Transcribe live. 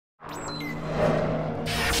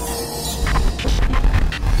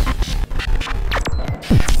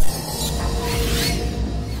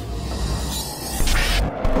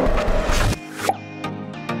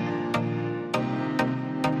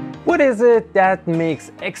What is it that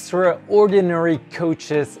makes extraordinary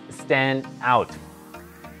coaches stand out?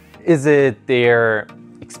 Is it their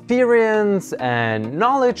experience and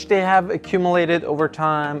knowledge they have accumulated over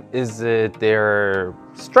time? Is it their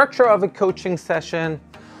structure of a coaching session?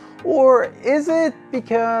 Or is it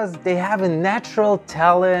because they have a natural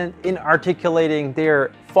talent in articulating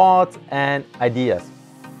their thoughts and ideas?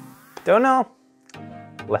 Don't know?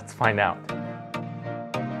 Let's find out.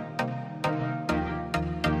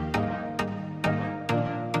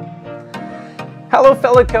 Hello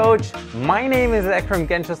fellow coach, my name is Ekrem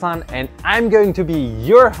Gencaslan and I'm going to be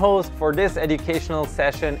your host for this educational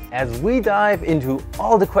session as we dive into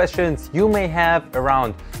all the questions you may have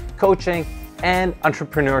around coaching and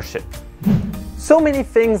entrepreneurship. So many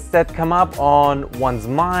things that come up on one's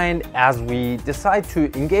mind as we decide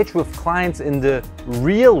to engage with clients in the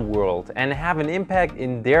real world and have an impact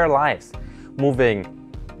in their lives. Moving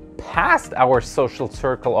past our social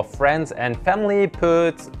circle of friends and family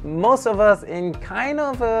puts most of us in kind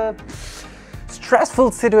of a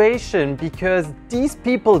stressful situation because these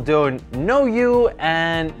people don't know you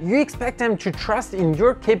and you expect them to trust in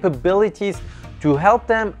your capabilities to help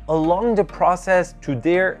them along the process to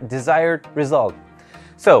their desired result.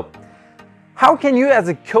 So, how can you as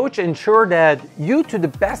a coach ensure that you, to the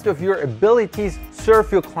best of your abilities,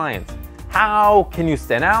 serve your clients? How can you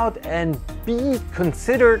stand out and be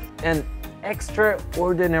considered an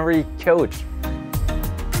extraordinary coach?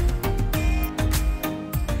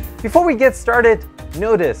 Before we get started,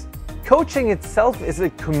 notice coaching itself is a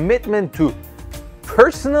commitment to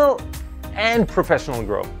personal and professional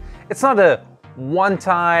growth. It's not a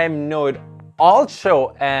one-time know-it-all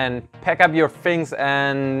show and pack up your things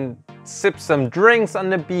and sip some drinks on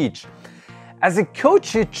the beach. As a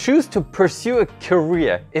coach, you choose to pursue a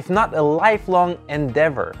career, if not a lifelong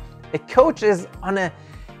endeavor. A coach is on a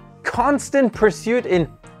constant pursuit in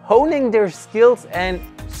honing their skills, and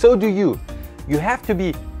so do you. You have to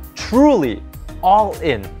be truly all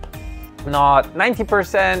in. Not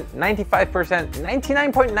 90%, 95%,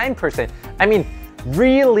 99.9%. I mean,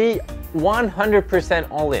 really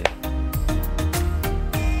 100% all in.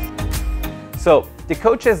 So, the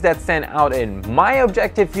coaches that stand out in my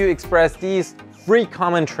objective view express these three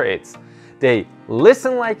common traits. They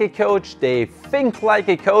listen like a coach, they think like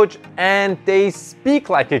a coach, and they speak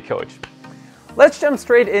like a coach. Let's jump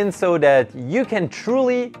straight in so that you can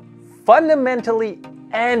truly, fundamentally,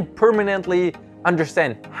 and permanently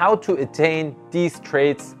understand how to attain these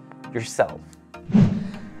traits yourself.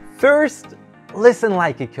 First, listen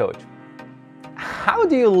like a coach. How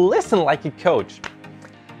do you listen like a coach?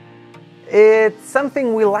 It's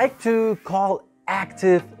something we like to call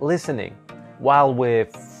active listening. While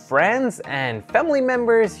with friends and family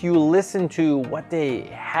members, you listen to what they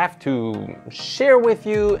have to share with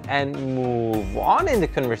you and move on in the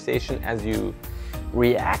conversation as you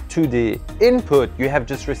react to the input you have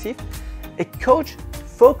just received. A coach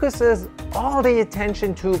focuses all the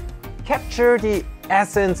attention to capture the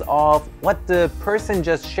essence of what the person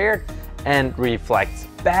just shared and reflects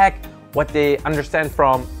back what they understand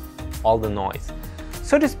from all the noise.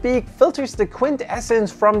 So to speak, filters the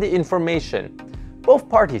quintessence from the information. Both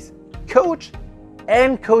parties, coach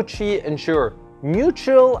and coachee, ensure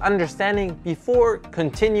mutual understanding before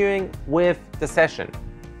continuing with the session.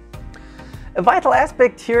 A vital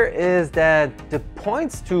aspect here is that the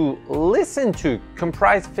points to listen to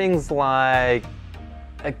comprise things like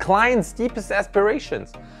a client's deepest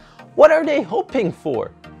aspirations. What are they hoping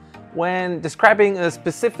for? When describing a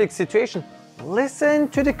specific situation, listen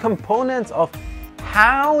to the components of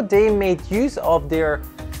how they made use of their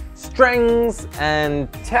strengths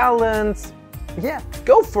and talents. Yeah,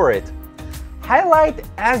 go for it. Highlight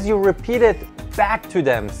as you repeat it back to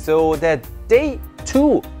them so that they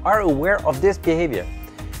too are aware of this behavior.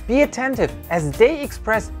 Be attentive as they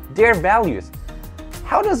express their values.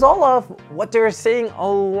 How does all of what they're saying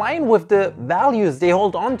align with the values they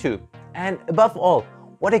hold on to? And above all,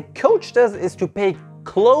 what a coach does is to pay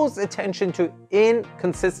close attention to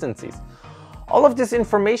inconsistencies. All of this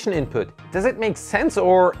information input, does it make sense,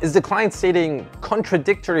 or is the client stating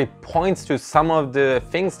contradictory points to some of the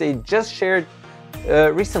things they just shared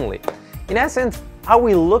recently? In essence, are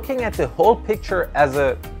we looking at the whole picture as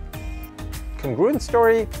a congruent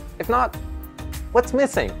story? If not, what's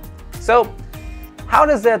missing? So, how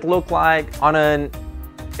does that look like on an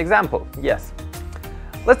example? Yes.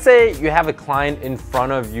 Let's say you have a client in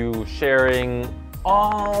front of you sharing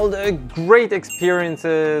all the great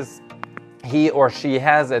experiences he or she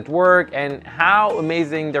has at work and how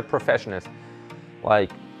amazing their profession is.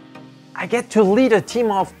 Like, I get to lead a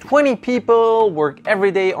team of 20 people, work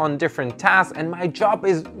every day on different tasks, and my job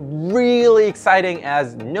is really exciting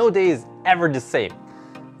as no day is ever the same.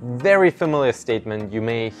 Very familiar statement you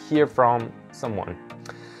may hear from someone.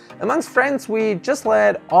 Amongst friends, we just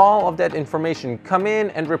let all of that information come in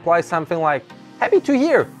and reply something like, "Happy to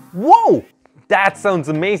hear, whoa, that sounds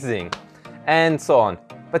amazing," and so on.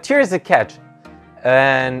 But here's the catch,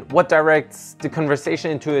 and what directs the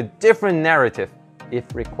conversation into a different narrative. If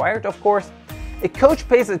required, of course, a coach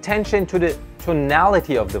pays attention to the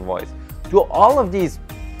tonality of the voice. Do all of these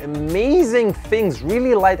amazing things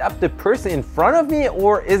really light up the person in front of me,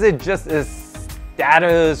 or is it just a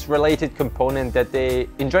status-related component that they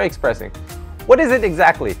enjoy expressing? What is it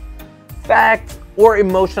exactly? Facts or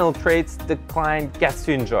emotional traits the client gets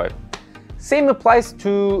to enjoy? Same applies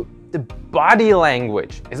to the body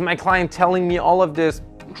language. Is my client telling me all of this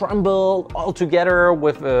crumbled all together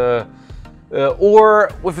with a or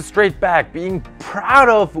with a straight back, being proud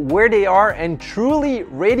of where they are and truly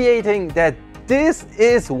radiating that this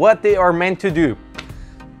is what they are meant to do?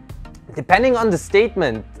 Depending on the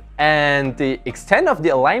statement and the extent of the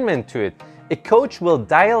alignment to it, a coach will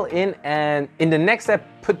dial in and in the next step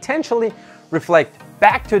potentially reflect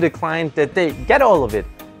back to the client that they get all of it,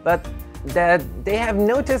 but that they have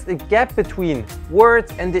noticed a gap between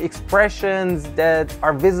words and the expressions that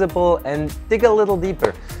are visible, and dig a little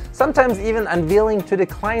deeper. Sometimes even unveiling to the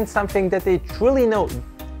client something that they truly know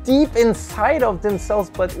deep inside of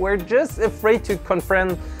themselves, but were just afraid to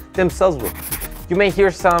confront themselves with. You may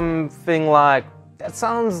hear something like, "That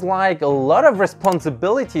sounds like a lot of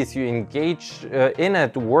responsibilities you engage in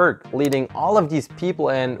at work, leading all of these people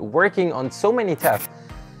and working on so many tasks."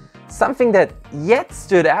 Something that yet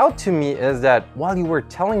stood out to me is that while you were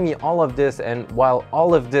telling me all of this, and while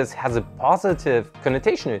all of this has a positive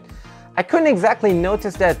connotation to it, I couldn't exactly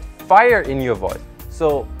notice that fire in your voice.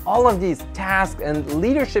 So all of these tasks and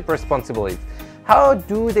leadership responsibilities, how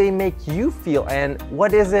do they make you feel, and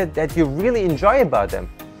what is it that you really enjoy about them?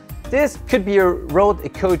 This could be a road a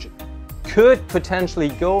coach could potentially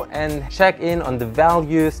go and check in on the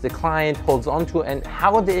values the client holds on to and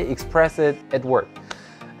how they express it at work.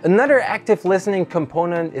 Another active listening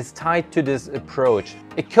component is tied to this approach.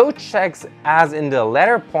 A coach checks, as in the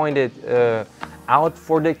letter pointed out,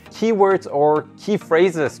 for the keywords or key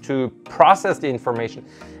phrases to process the information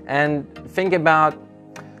and think about,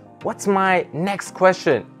 what's my next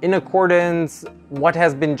question in accordance what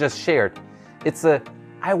has been just shared. It's a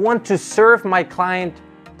I want to serve my client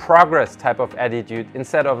progress type of attitude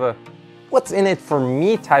instead of a what's in it for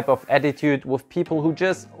me type of attitude with people who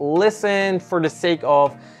just listen for the sake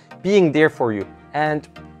of being there for you and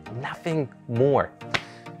nothing more.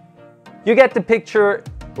 You get the picture.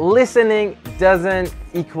 Listening doesn't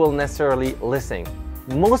equal necessarily listening.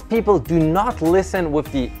 Most people do not listen with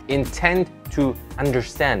the intent to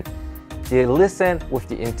understand. They listen with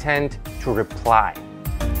the intent to reply.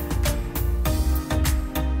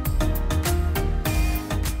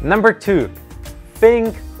 Number 2,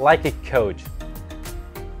 think like a coach.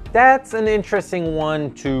 That's an interesting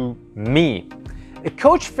one to me. A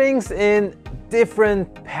coach thinks in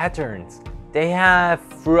different patterns. They have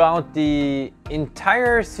throughout the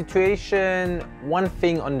entire situation one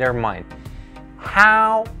thing on their mind.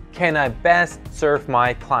 How can I best serve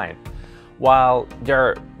my client? While there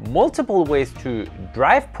are multiple ways to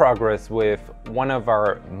drive progress with one of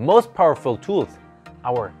our most powerful tools,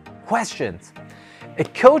 our questions, a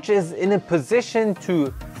coach is in a position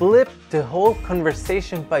to flip the whole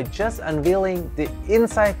conversation by just unveiling the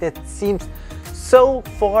insight that seems so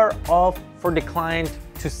far off for the client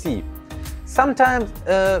to see. Sometimes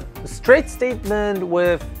a straight statement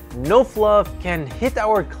with no fluff can hit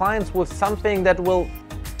our clients with something that will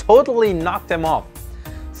totally knock them off.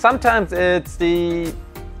 Sometimes it's the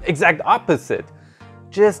exact opposite,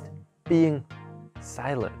 just being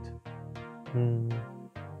silent.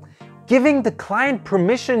 Giving the client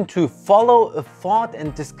permission to follow a thought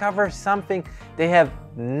and discover something they have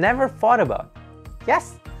never thought about.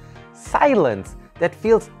 Yes, silence that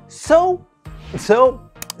feels so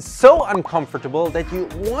uncomfortable that you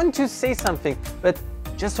want to say something, but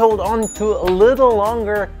just hold on to a little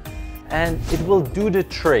longer and it will do the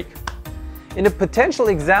trick. In a potential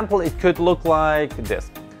example, it could look like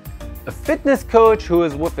this. A fitness coach who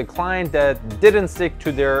is with a client that didn't stick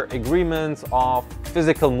to their agreements of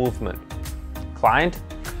physical movement. Client: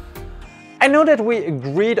 I know that we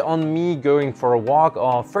agreed on me going for a walk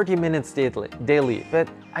of 30 minutes daily, but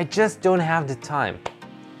I just don't have the time.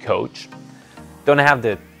 Coach: don't have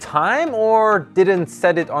the time or didn't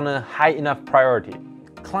set it on a high enough priority.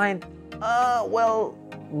 Client: well,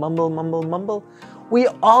 mumble, mumble, mumble. We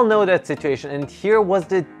all know that situation, and here was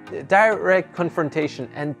the direct confrontation,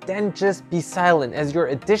 and then just be silent, as your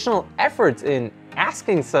additional efforts in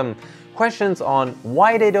asking some questions on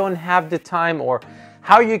why they don't have the time or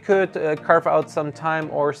how you could carve out some time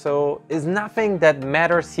or so is nothing that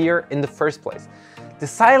matters here in the first place. The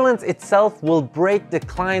silence itself will break the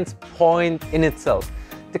client's point in itself.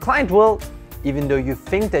 The client will, even though you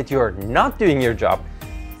think that you're not doing your job,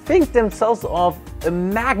 think themselves of a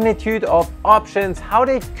magnitude of options, how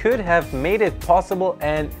they could have made it possible,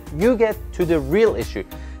 and you get to the real issue,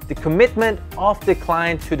 the commitment of the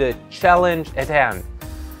client to the challenge at hand.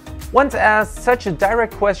 Once asked such a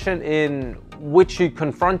direct question in which you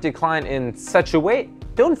confront the client in such a way,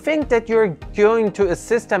 don't think that you're going to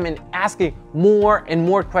assist them in asking more and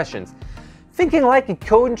more questions. Thinking like a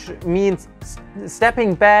coach means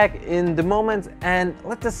stepping back in the moment and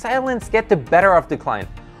let the silence get the better of the client.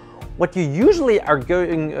 What you usually are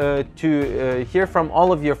going to hear from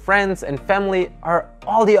all of your friends and family are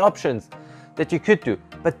all the options that you could do.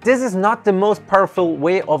 But this is not the most powerful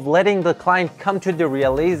way of letting the client come to the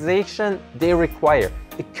realization they require.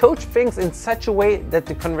 The coach thinks in such a way that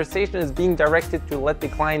the conversation is being directed to let the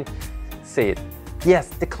client say it. Yes,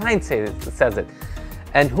 the client says it.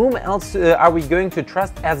 And whom else are we going to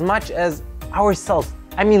trust as much as ourselves?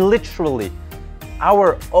 I mean, literally,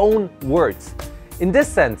 our own words. In this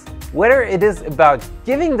sense, whether it is about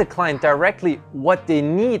giving the client directly what they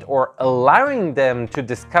need or allowing them to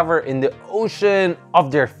discover in the ocean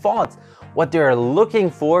of their thoughts what they're looking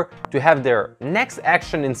for to have their next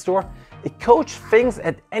action in store, a coach thinks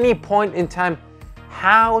at any point in time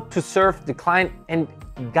how to serve the client and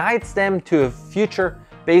guides them to a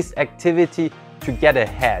future-based activity to get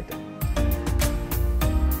ahead.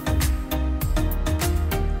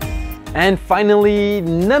 And finally,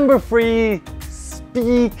 number 3,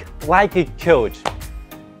 speak like a coach.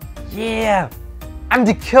 Yeah, I'm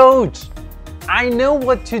the coach. I know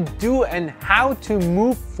what to do and how to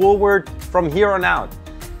move forward from here on out.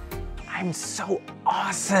 I'm so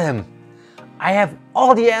awesome. I have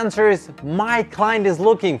all the answers my client is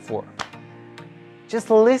looking for.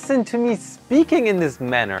 Just listen to me speaking in this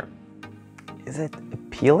manner. Is it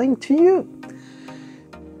appealing to you?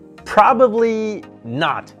 Probably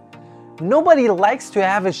not. Nobody likes to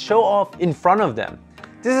have a show off in front of them.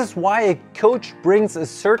 This is why a coach brings a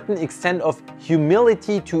certain extent of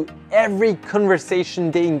humility to every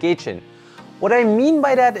conversation they engage in. What I mean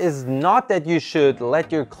by that is not that you should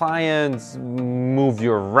let your clients move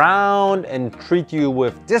you around and treat you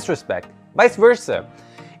with disrespect. Vice versa.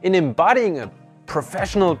 In embodying a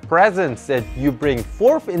professional presence that you bring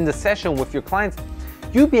forth in the session with your clients,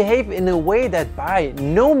 you behave in a way that by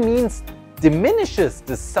no means diminishes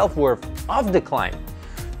the self-worth of the client.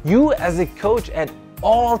 You as a coach at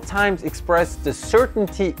all times express the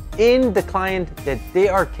certainty in the client that they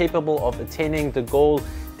are capable of attaining the goal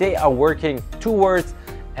they are working towards,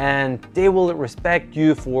 and they will respect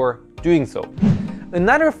you for doing so.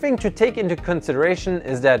 Another thing to take into consideration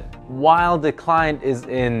is that while the client is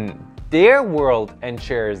in their world and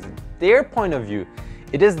shares their point of view,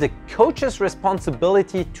 it is the coach's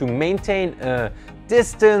responsibility to maintain a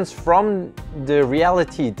distance from the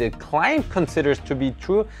reality the client considers to be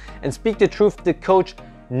true and speak the truth the coach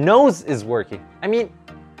knows is working. I mean,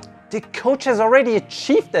 the coach has already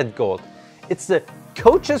achieved that goal. It's the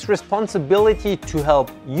coach's responsibility to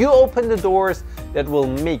help you open the doors that will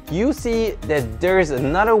make you see that there is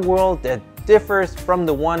another world that differs from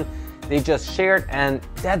the one they just shared, and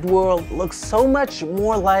that world looks so much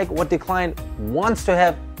more like what the client wants to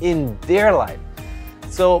have in their life.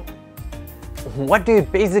 So what do you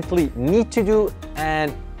basically need to do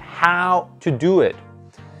and how to do it?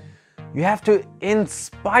 You have to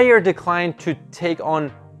inspire the client to take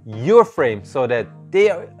on your frame so that they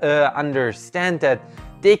understand that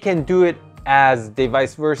they can do it, as they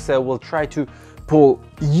vice versa will try to pull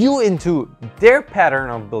you into their pattern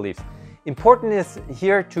of beliefs. Important is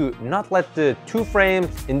here to not let the two frames,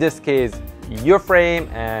 in this case your frame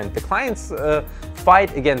and the client's,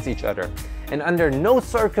 fight against each other. And under no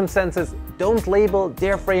circumstances, don't label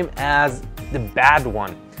their frame as the bad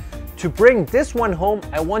one. To bring this one home,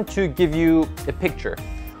 I want to give you a picture.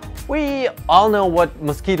 We all know what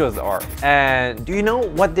mosquitoes are, and do you know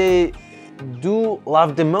what they do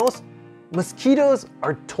love the most? Mosquitoes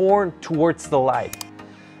are torn towards the light.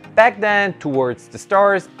 Back then, towards the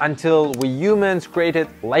stars, until we humans created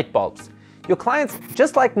light bulbs. Your clients,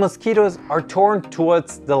 just like mosquitoes, are torn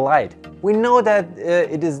towards the light. We know that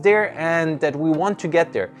it is there and that we want to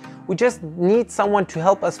get there. We just need someone to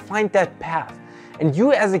help us find that path. And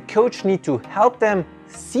you as a coach need to help them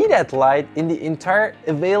see that light in the entire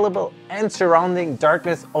available and surrounding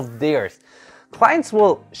darkness of theirs. Clients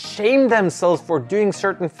will shame themselves for doing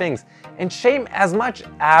certain things, and shame, as much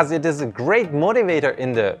as it is a great motivator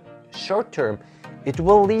in the short term, it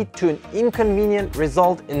will lead to an inconvenient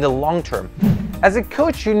result in the long term. As a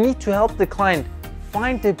coach, you need to help the client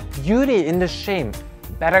find the beauty in the shame,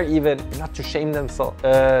 better even not to shame themselves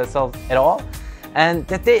at all, and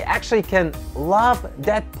that they actually can love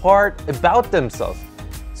that part about themselves.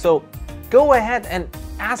 So go ahead and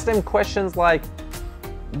ask them questions like,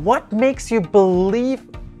 what makes you believe ...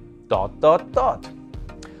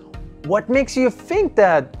 What makes you think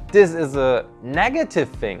that this is a negative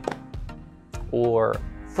thing? Or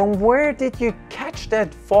from where did you catch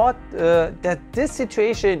that thought that this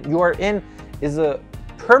situation you are in is a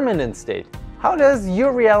permanent state? How does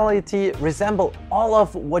your reality resemble all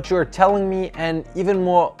of what you're telling me? And even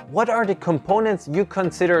more, what are the components you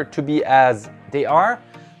consider to be as they are,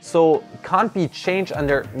 so can't be changed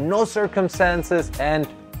under no circumstances, and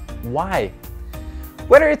why?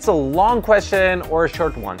 Whether it's a long question or a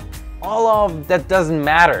short one, all of that doesn't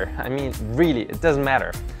matter. I mean, really, it doesn't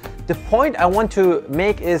matter. The point I want to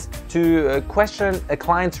make is to question a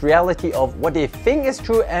client's reality of what they think is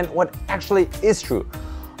true and what actually is true.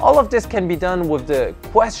 All of this can be done with the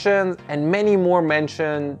questions and many more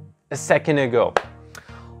mentioned a second ago.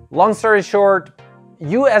 Long story short,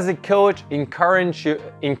 you as a coach encourage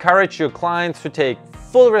your clients to take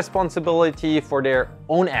full responsibility for their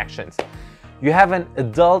own actions. You have an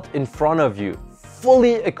adult in front of you,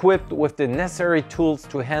 fully equipped with the necessary tools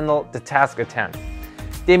to handle the task at hand.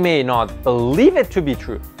 They may not believe it to be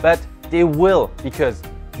true, but they will, because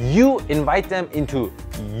you invite them into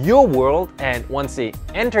your world, and once they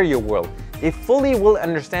enter your world, they fully will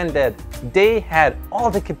understand that they had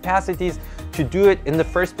all the capacities to do it in the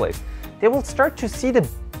first place. They will start to see the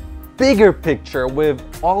bigger picture with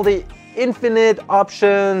all the infinite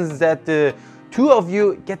options that the two of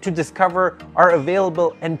you get to discover are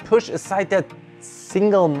available, and push aside that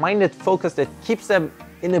single-minded focus that keeps them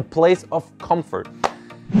in a place of comfort.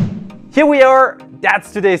 Here we are,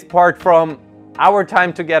 that's today's part from our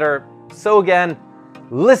time together. So again,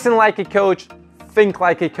 listen like a coach, think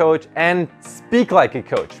like a coach, and speak like a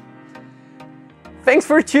coach. Thanks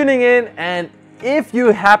for tuning in, and if you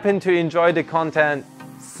happen to enjoy the content,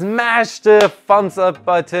 smash the thumbs up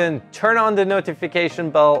button, turn on the notification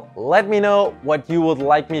bell, let me know what you would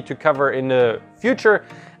like me to cover in the future,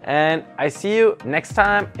 and I see you next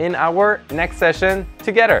time in our next session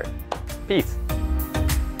together. Peace.